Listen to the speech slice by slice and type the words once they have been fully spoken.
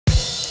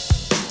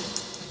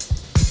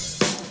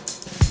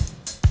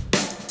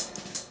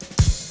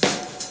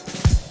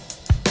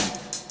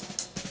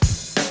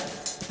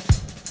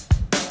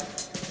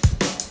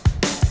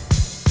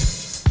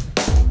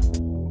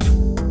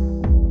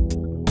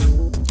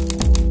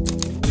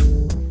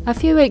A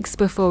few weeks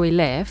before we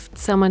left,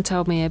 someone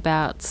told me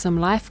about some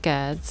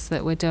lifeguards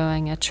that were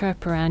doing a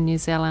trip around New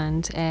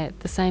Zealand at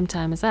the same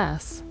time as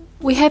us.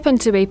 We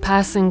happened to be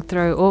passing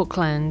through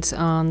Auckland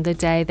on the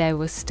day they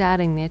were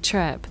starting their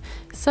trip,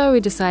 so we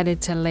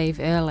decided to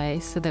leave early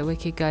so that we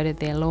could go to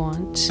their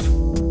launch.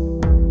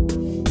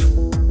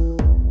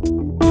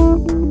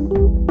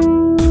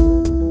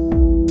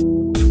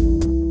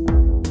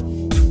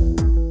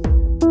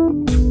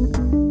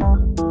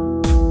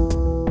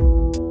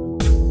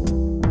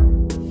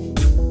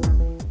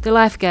 The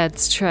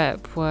lifeguards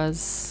trip was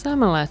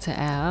similar to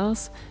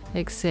ours,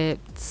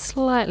 except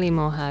slightly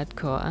more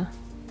hardcore.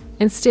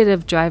 Instead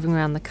of driving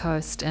around the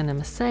coast in a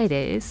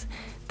Mercedes,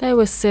 they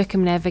were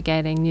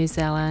circumnavigating New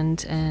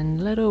Zealand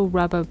in little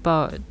rubber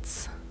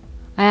boats.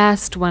 I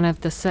asked one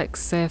of the 6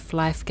 surf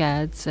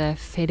lifeguards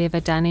if he'd ever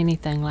done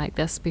anything like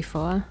this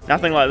before.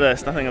 Nothing like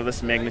this, nothing of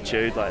this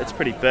magnitude. Like, it's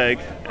pretty big.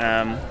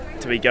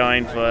 To be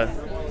going for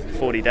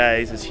 40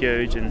 days is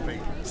huge, and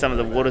some of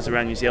the waters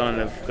around New Zealand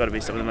have got to be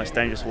some of the most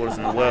dangerous waters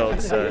in the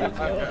world, so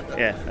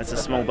yeah, it's a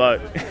small boat.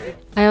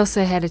 I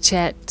also had a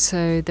chat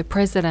to the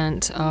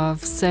president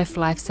of Surf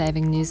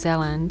Lifesaving New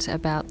Zealand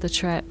about the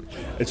trip.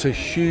 It's a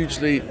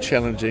hugely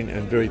challenging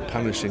and very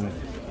punishing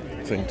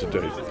thing to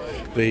do.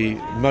 The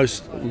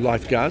most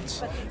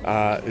lifeguards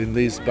in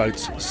these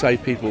boats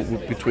save people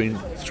between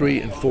 3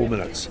 and 4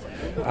 minutes,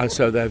 and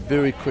so they're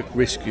very quick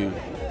rescue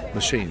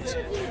machines.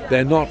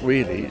 They're not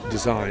really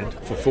designed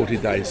for 40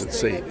 days at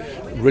sea.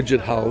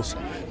 Rigid hulls,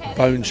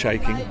 bone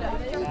shaking,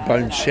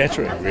 bone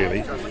shattering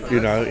really,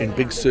 in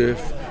big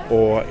surf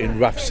or in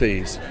rough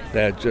seas.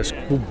 They're just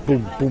boom,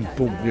 boom, boom,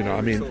 boom,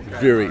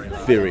 very,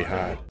 very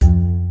hard.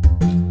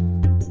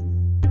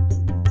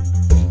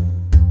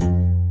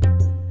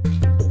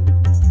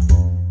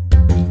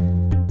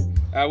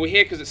 We're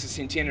here because it's a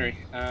centenary.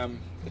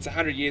 It's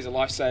 100 years of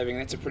life-saving,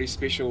 and that's a pretty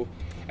special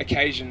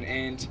occasion,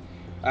 and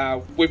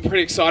we're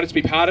pretty excited to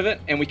be part of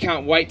it, and we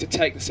can't wait to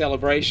take the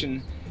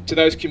celebration to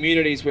those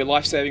communities where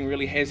life-saving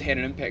really has had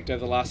an impact over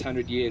the last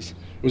 100 years.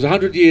 It was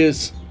 100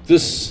 years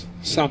this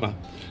summer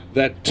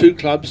that 2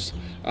 clubs,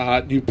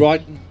 New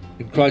Brighton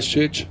in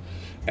Christchurch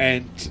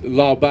and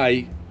Lyle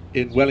Bay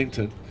in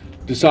Wellington,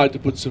 decided to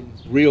put some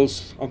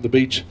reels on the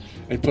beach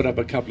and put up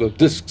a couple of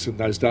discs in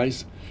those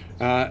days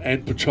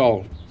and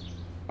patrol.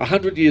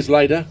 100 years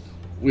later,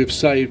 we've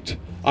saved,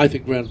 I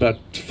think, around about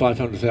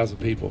 500,000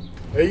 people.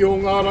 Hei o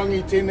ngā rangi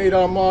tēnei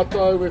rā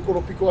mātou e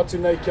koropiko atu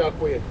nei kia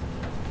koe.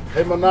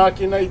 Hei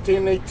manaaki nei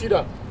tēnei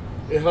tira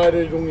e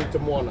haere rungi te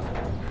moana.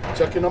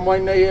 Tiakina mai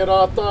nei e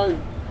rātau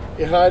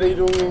e haere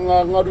rungi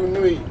ngā ngaru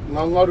nui,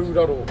 ngā ngaru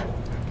raro.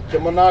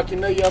 Kia manaaki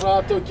nei a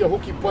rātau kia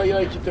hoki pai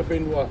ai ki te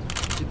whenua,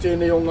 ki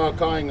tēnei o ngā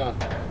kāinga.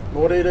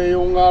 Nō reire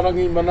o ngā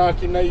rangi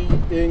manaaki nei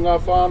e ngā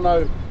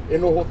whānau e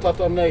noho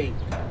tata nei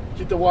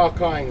ki te wā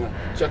kāinga.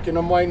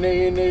 Tiakina mai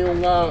nei e nei o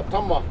ngā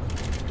tama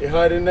e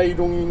haere nei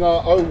rungi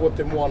ngā au o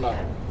te moana.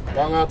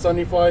 Mā ngā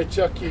tani whae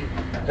tiaki,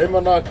 hei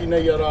manaaki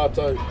nei a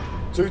rātou.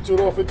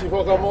 Tūturo whiti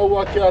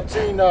whakamaua kia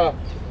tīna,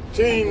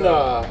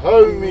 tīna,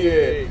 haumi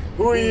e,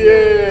 hui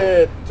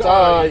e,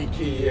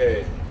 tāiki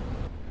e.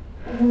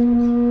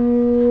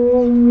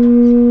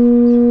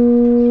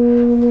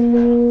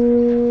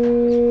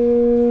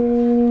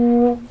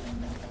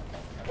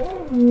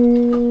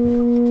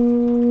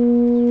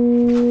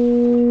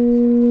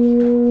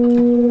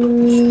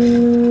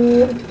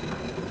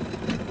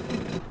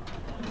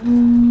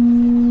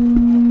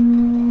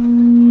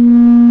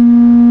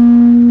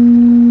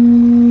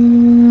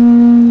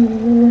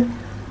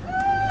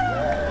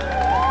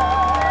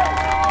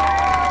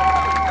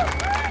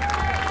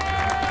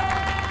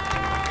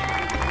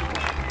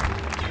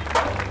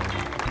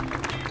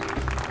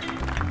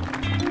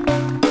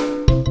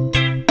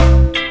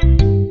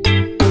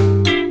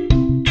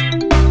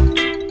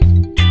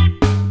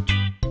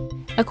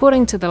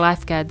 According to the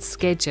lifeguard's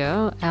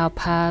schedule, our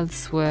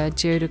paths were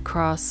due to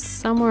cross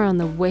somewhere on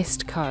the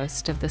west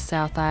coast of the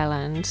South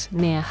Island,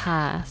 near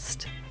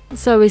Haast.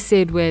 So we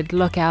said we'd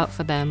look out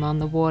for them on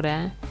the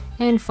water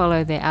and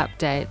follow their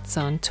updates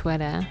on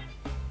Twitter.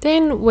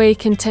 Then we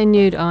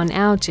continued on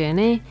our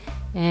journey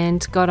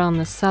and got on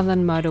the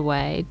southern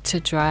motorway to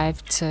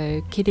drive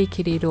to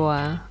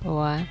Kirikiriroa,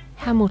 or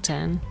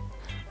Hamilton.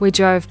 We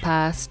drove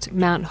past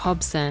Mount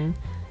Hobson,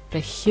 the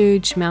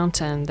huge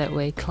mountain that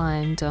we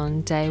climbed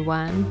on day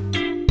 1.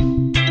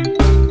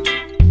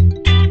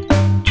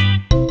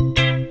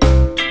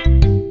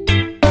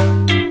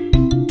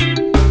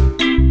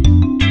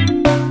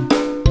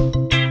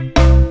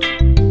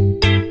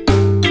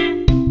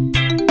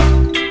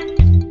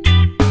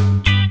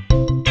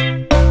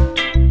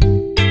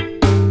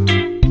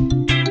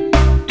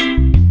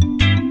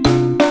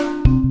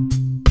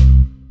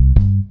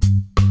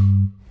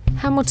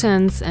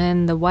 Hamilton's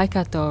in the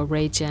Waikato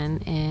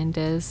region and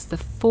is the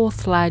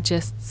 4th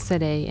largest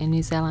city in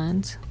New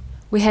Zealand.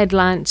 We had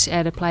lunch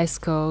at a place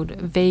called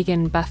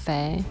Vegan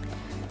Buffet.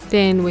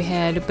 Then we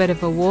had a bit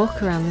of a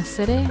walk around the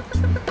city.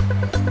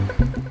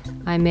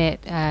 I met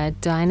a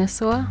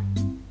dinosaur.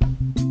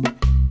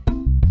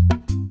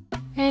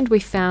 And we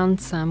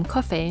found some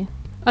coffee.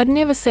 I'd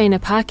never seen a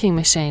parking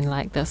machine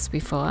like this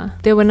before.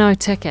 There were no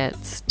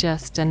tickets,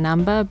 just a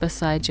number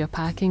beside your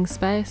parking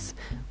space,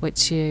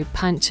 which you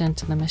punch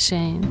into the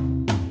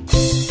machine.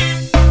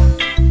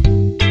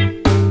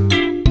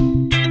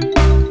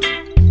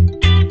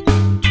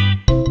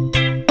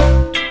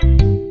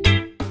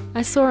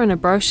 I saw in a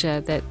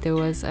brochure that there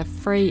was a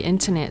free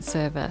internet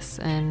service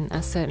in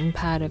a certain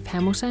part of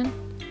Hamilton,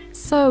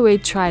 so we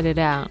tried it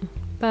out,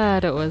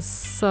 but it was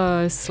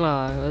so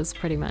slow it was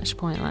pretty much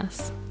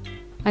pointless.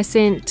 I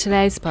sent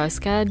today's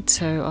postcard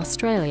to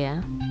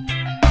Australia.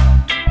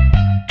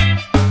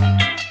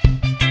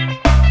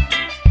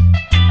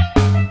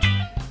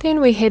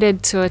 Then we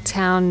headed to a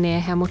town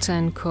near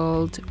Hamilton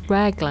called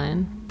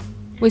Raglan.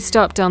 We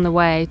stopped on the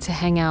way to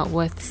hang out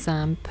with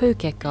some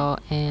Pūkeko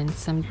and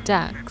some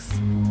ducks.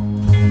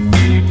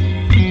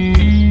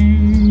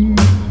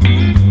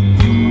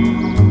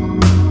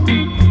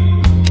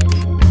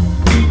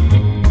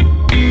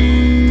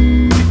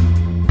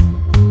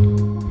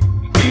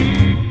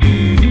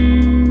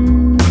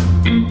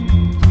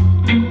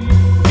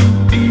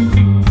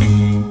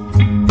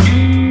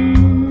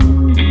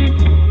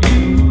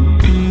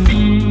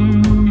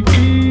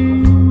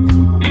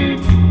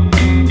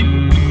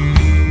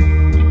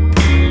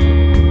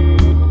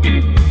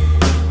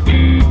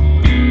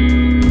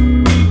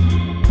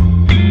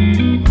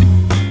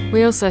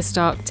 We also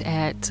stopped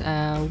at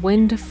a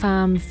wind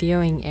farm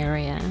viewing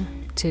area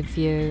to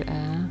view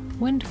a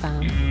wind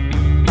farm.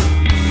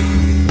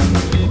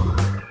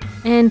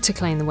 And to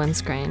clean the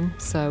windscreen,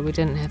 so we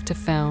didn't have to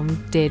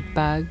film dead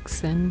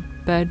bugs and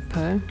bird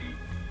poo.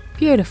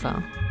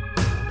 Beautiful.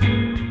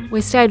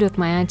 We stayed with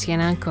my auntie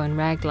and uncle in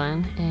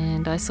Raglan,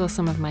 and I saw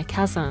some of my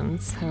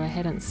cousins who I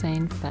hadn't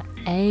seen for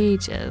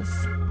ages.